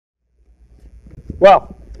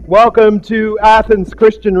Well, welcome to Athens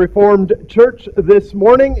Christian Reformed Church this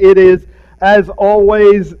morning. It is, as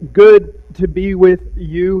always, good to be with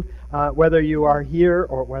you, whether you are here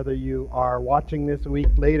or whether you are watching this week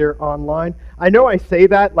later online. I know I say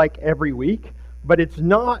that like every week, but it's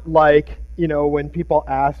not like, when people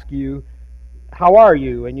ask you, how are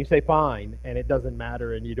you? And you say fine, and it doesn't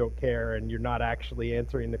matter, and you don't care, and you're not actually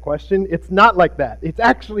answering the question. It's not like that. It's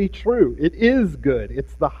actually true. It is good.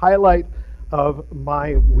 It's the highlight of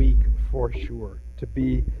my week for sure, to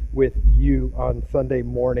be with you on Sunday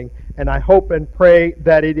morning. And I hope and pray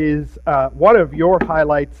that it is one of your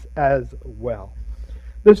highlights as well.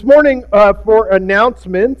 This morning, for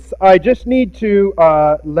announcements, I just need to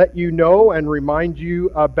let you know and remind you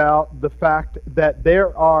about the fact that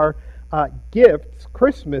there are gifts,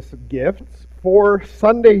 Christmas gifts, for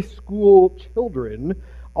Sunday school children,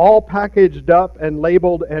 all packaged up and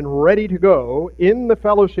labeled and ready to go in the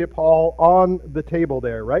fellowship hall on the table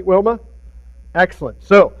there. Right, Wilma? Excellent.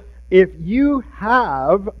 So, if you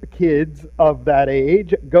have kids of that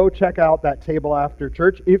age, go check out that table after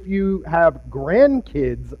church. If you have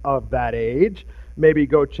grandkids of that age, maybe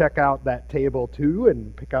go check out that table too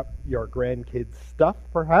and pick up your grandkids' stuff,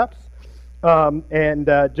 perhaps. And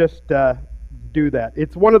just do that.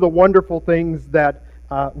 It's one of the wonderful things that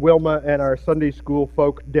Wilma and our Sunday school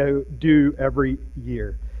folk do every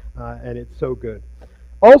year, and it's so good.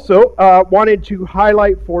 Also, wanted to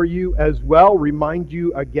highlight for you as well, remind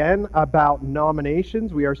you again about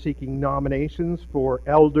nominations. We are seeking nominations for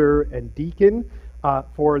elder and deacon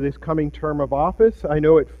for this coming term of office. I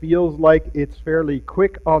know it feels like it's fairly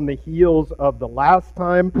quick on the heels of the last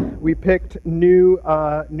time we picked new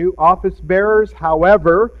office bearers.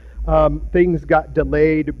 However, things got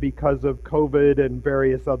delayed because of COVID and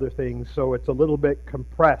various other things, so it's a little bit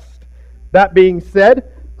compressed. That being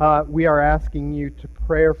said, we are asking you to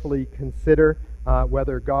prayerfully consider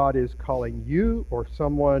whether God is calling you or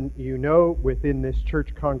someone you know within this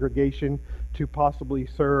church congregation to possibly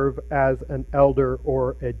serve as an elder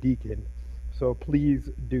or a deacon. So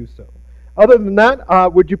please do so. Other than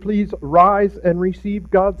that, would you please rise and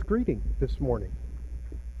receive God's greeting this morning?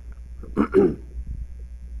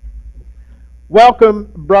 Welcome,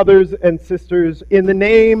 brothers and sisters, in the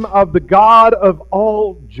name of the God of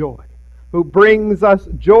all joy, who brings us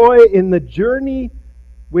joy in the journey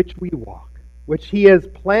which we walk, which He has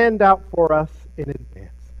planned out for us in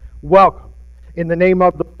advance. Welcome, in the name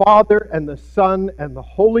of the Father, and the Son, and the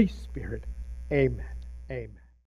Holy Spirit. Amen. Amen.